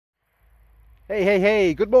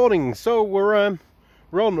Hey, good morning. So we're on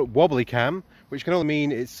wobbly cam, which can only mean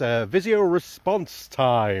it's Visio response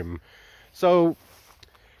time. So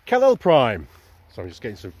KalelPrime. So I'm just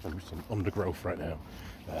getting some undergrowth right now.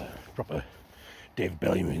 Proper David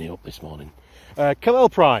Bellion up this morning.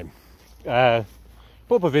 KalelPrime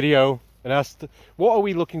put up a video and asked, what are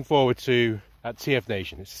we looking forward to at TF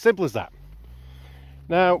Nation? It's as simple as that.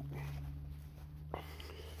 Now,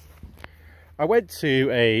 I went to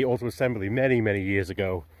a auto assembly many years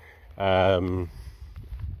ago. I'd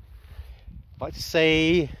like to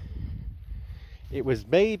say it was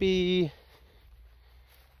maybe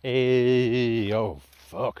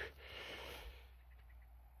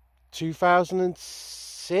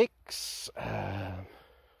 2006.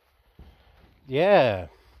 Yeah,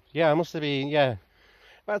 it must have been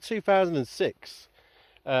about 2006.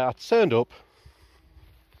 I turned up,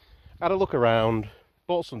 had a look around,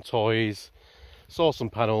 bought some toys, saw some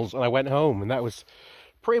panels, and I went home, and that was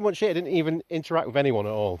pretty much it. I didn't even interact with anyone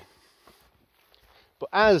at all. But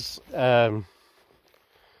as so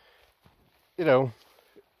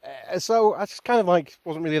I just kind of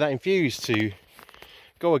wasn't really that enthused to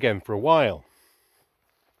go again for a while.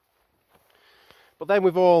 But then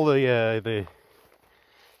with all the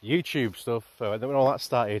YouTube stuff, then when all that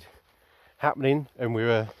started happening, and we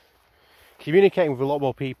were communicating with a lot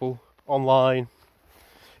more people online,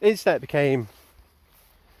 the internet became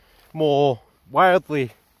more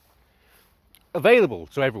widely available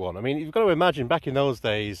to everyone. I mean, you've got to imagine back in those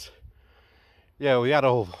days, we had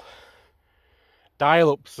all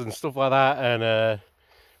dial-ups and stuff like that, and I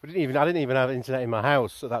didn't even have internet in my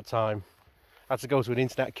house at that time. I had to go to an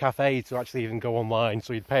internet cafe to actually even go online,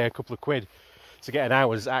 so you'd pay a couple of quid to get an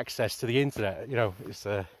hour's access to the internet. It's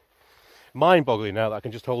mind-boggling now that I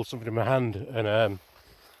can just hold something in my hand and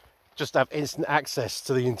just have instant access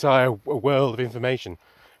to the entire world of information.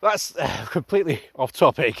 That's completely off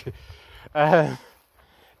topic. So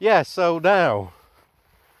now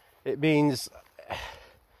it means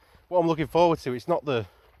what I'm looking forward to. It's not the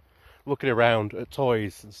looking around at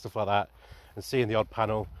toys and stuff like that and seeing the odd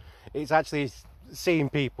panel. It's actually seeing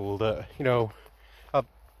people that I've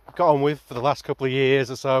got on with for the last couple of years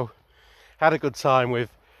or so, had a good time with,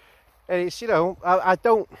 and it's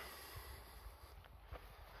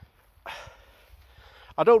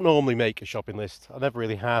I don't normally make a shopping list. I never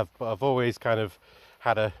really have, but I've always kind of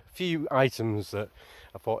had a few items that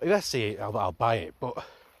I thought, if I see it, I'll buy it. But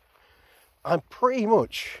I'm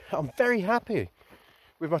very happy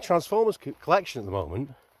with my Transformers collection at the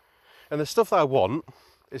moment. And the stuff that I want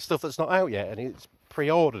is stuff that's not out yet, and it's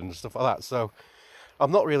pre-ordered and stuff like that. So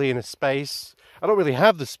I'm not really in a space. I don't really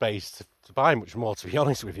have the space to buy much more, to be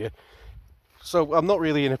honest with you. So I'm not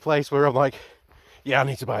really in a place where I'm like, yeah, I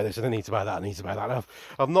need to buy this, and I need to buy that, I need to buy that.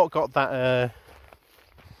 I've not got that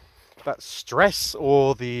that stress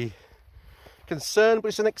or the concern, but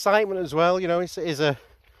it's an excitement as well. It is a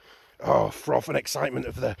froth and excitement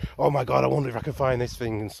of the, oh my god, I wonder if I can find this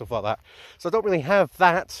thing and stuff like that. So I don't really have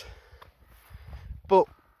that, but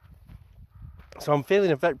so I'm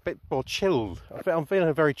feeling bit more chilled. I'm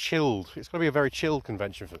feeling very chilled. It's going to be a very chilled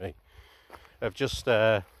convention for me, of just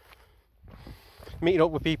meeting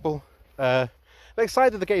up with people. I'm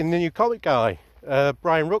excited to get in the new comic guy,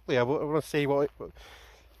 Brian Ruckley. I want to see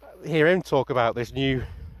hear him talk about this new,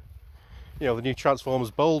 the new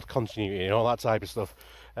Transformers Bold continuity and all that type of stuff.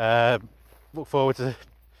 Look forward to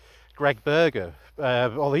Greg Berger,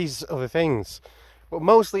 all these other things. But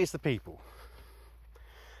mostly it's the people.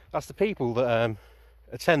 That's the people that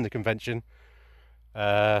attend the convention.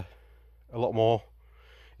 A lot more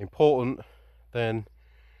important than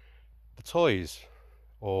the toys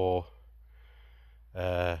or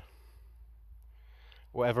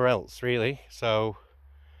whatever else, really. So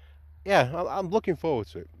yeah, I'm looking forward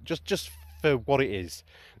to it, just for what it is.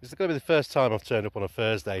 It's going to be the first time I've turned up on a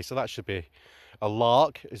Thursday, so that should be a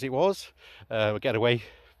lark, as it was. We'll get away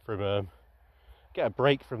from get a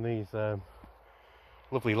break from these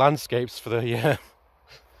lovely landscapes for the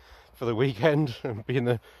for the weekend, and be in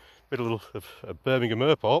the middle of Birmingham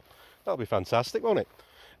Airport. That'll be fantastic, won't it?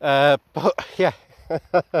 But yeah,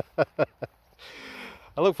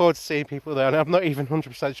 I look forward to seeing people there, and I'm not even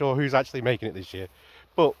 100% sure who's actually making it this year,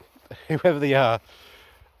 but whoever they are,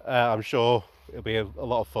 I'm sure it'll be a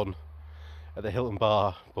lot of fun at the Hilton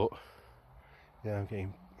Bar. But yeah, I'm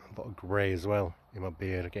getting a lot of grey as well in my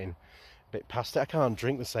beard. I'm getting a bit past it. I can't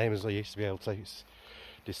drink the same as I used to be able to. It's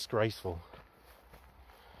disgraceful.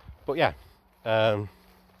 But yeah, so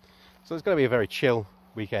it's going to be a very chill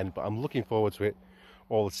weekend, but I'm looking forward to it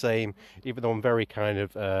all the same, even though I'm very kind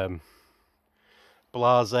of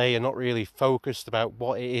blasé and not really focused about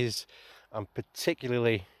what it is I'm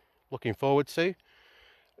particularly looking forward to.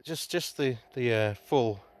 Just the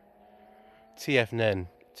full TF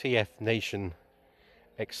Nation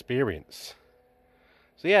experience.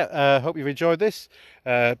 So yeah, hope you've enjoyed this.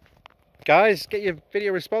 Guys, get your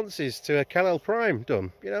video responses to KalelPrime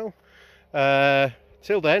done, you know.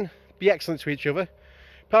 Till then, be excellent to each other.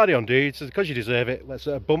 Party on, dudes, because you deserve it. Let's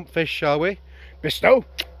bump fish, shall we? Bisto!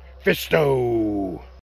 Fisto!